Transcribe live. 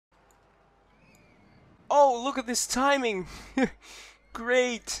Oh, look at this timing!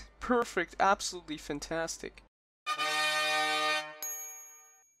 Great! Perfect! Absolutely fantastic.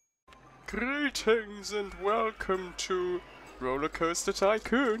 Greetings and welcome to Rollercoaster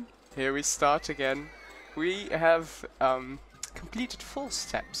Tycoon. Here we start again. We have completed 4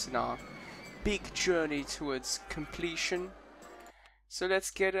 steps in our big journey towards completion. So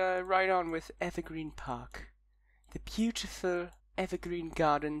let's get right on with Evergreen Park. The beautiful Evergreen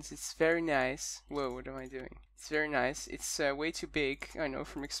Gardens. It's very nice. Whoa, what am I doing? It's very nice. It's way too big, I know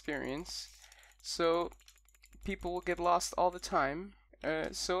from experience. So people will get lost all the time.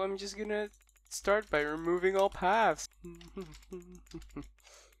 So I'm just gonna start by removing all paths.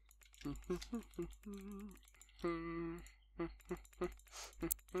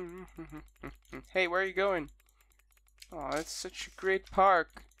 Hey, where are you going? Oh, it's such a great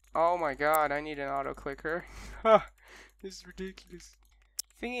park. Oh my god, I need an auto clicker. Ha! This is ridiculous.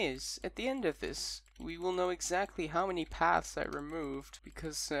 Thing is, at the end of this, we will know exactly how many paths I removed,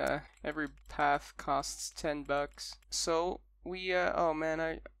 because every path costs $10. So we oh man,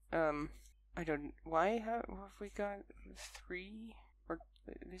 I don't, why have we got 3 or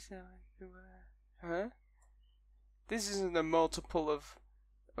this huh? This isn't a multiple of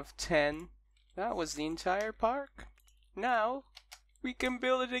 10. That was the entire park. Now we can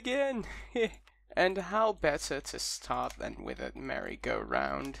build it again. And how better to start than with a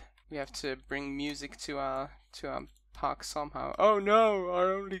merry-go-round? We have to bring music to our park somehow. Oh no,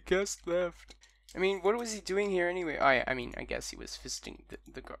 our only guest left. I mean, what was he doing here anyway? I mean, I guess he was visiting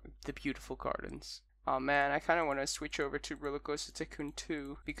the beautiful gardens. Oh man, I kind of want to switch over to Rollercoaster Tycoon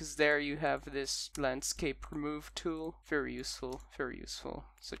 2, because there you have this landscape remove tool. Very useful, very useful.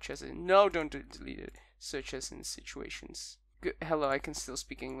 Such as in, no, don't delete it. Such as in situations. Hello, I can still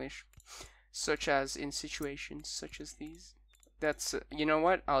speak English. Such as in situations such as these. That's, you know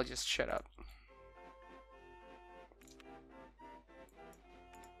what? I'll just shut up.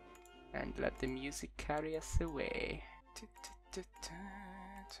 And let the music carry us away.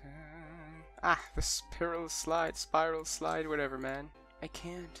 Ah, the spiral slide, whatever, man. I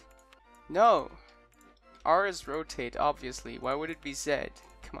can't. No! R is rotate, obviously. Why would it be Z?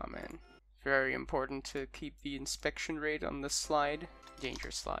 Come on, man. Very important to keep the inspection rate on the slide.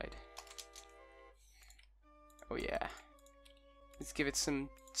 Danger slide. Oh yeah. Let's give it some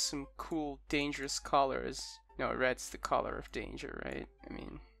cool, dangerous colors. No, red's the color of danger, right? I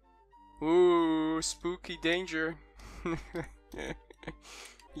mean... Ooh, spooky danger.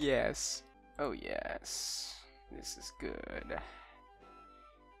 Yes. Oh yes. This is good.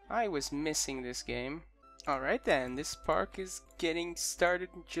 I was missing this game. Alright then, this park is getting started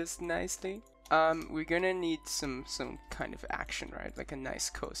just nicely. We're gonna need some kind of action, right? Like a nice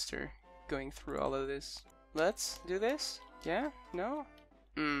coaster going through all of this. Let's do this? Yeah? No?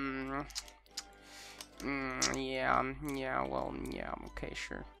 Yeah, well, yeah, okay,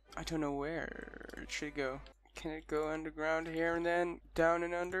 sure. I don't know where it should go. Can it go underground here and then down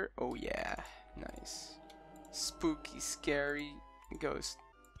and under? Oh yeah, nice. Spooky, scary ghost.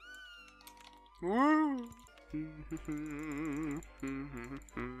 Woo!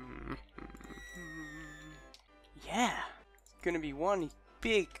 Yeah! It's gonna be one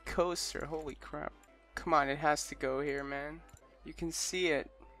big coaster, holy crap. Come on, it has to go here, man. You can see it.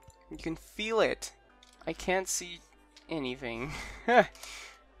 You can feel it. I can't see anything.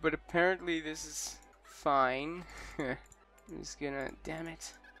 But apparently this is fine. I'm just gonna... Damn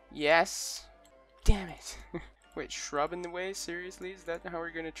it. Yes! Damn it! Wait, shrub in the way? Seriously? Is that how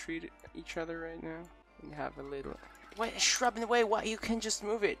we're gonna treat each other right now? And have a little... Wait, a shrub in the way? Why? You can just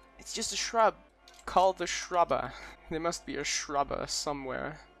move it. It's just a shrub. Called the shrubber. There must be a shrubber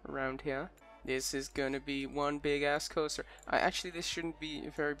somewhere around here. This is gonna be one big ass coaster. Actually, this shouldn't be a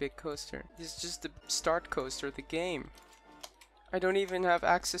very big coaster. This is just the start coaster of the game. I don't even have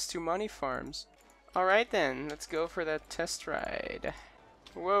access to money farms. Alright then, let's go for that test ride.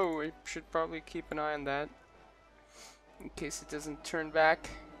 Whoa, we should probably keep an eye on that. In case it doesn't turn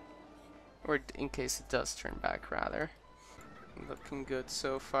back. Or in case it does turn back, rather. Looking good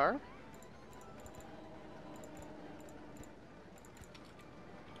so far.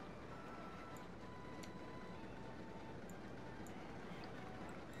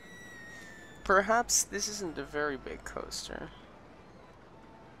 Perhaps this isn't a very big coaster.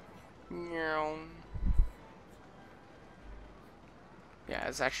 Yeah,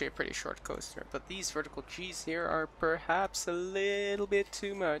 it's actually a pretty short coaster, but these vertical G's here are perhaps a little bit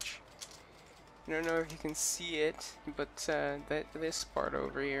too much. I don't know if you can see it, but this part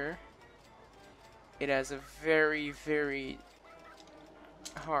over here, it has a very, very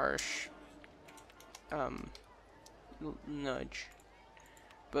harsh nudge.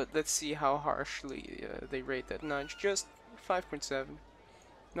 But let's see how harshly they rate that nudge. Just 5.7.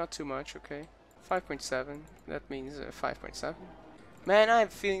 Not too much, okay? 5.7. That means 5.7. Man, I'm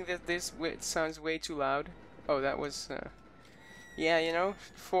feeling that this sounds way too loud. Oh, that was, yeah, you know,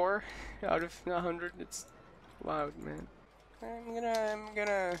 4 out of 100. It's loud, man. I'm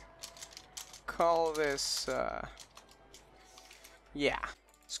gonna call this, yeah.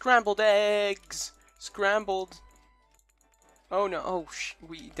 Scrambled eggs! Scrambled. Oh no, oh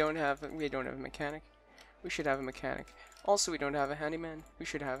we don't have a mechanic. We should have a mechanic. Also, we don't have a handyman. We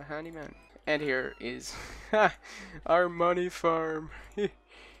should have a handyman. And here is our money farm.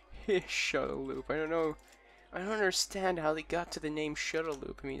 Shuttle loop. I don't know. I don't understand how they got to the name shuttle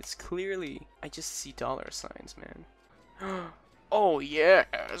loop. I mean, it's clearly, I just see dollar signs, man. Oh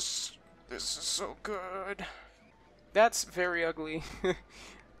yes, this is so good. That's very ugly.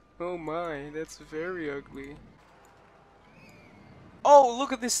 Oh my, that's very ugly. Oh,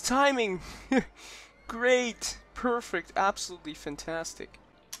 look at this timing! Great! Perfect! Absolutely fantastic.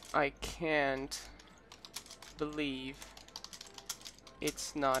 I can't believe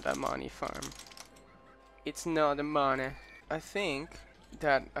it's not a money farm. It's not a money. I think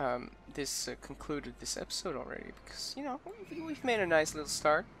that this concluded this episode already, because you know we've made a nice little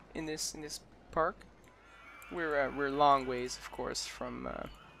start in this park. We're long ways, of course, from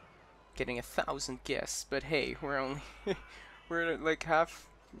getting 1,000 guests, but hey, we're only we're like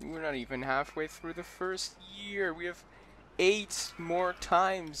we're not even halfway through the first year. We have 8 more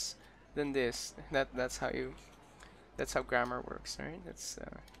times than this. That's how grammar works, right? That's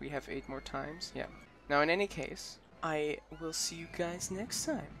we have 8 more times. Yeah. Now, in any case, I will see you guys next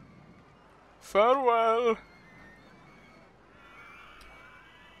time. Farewell.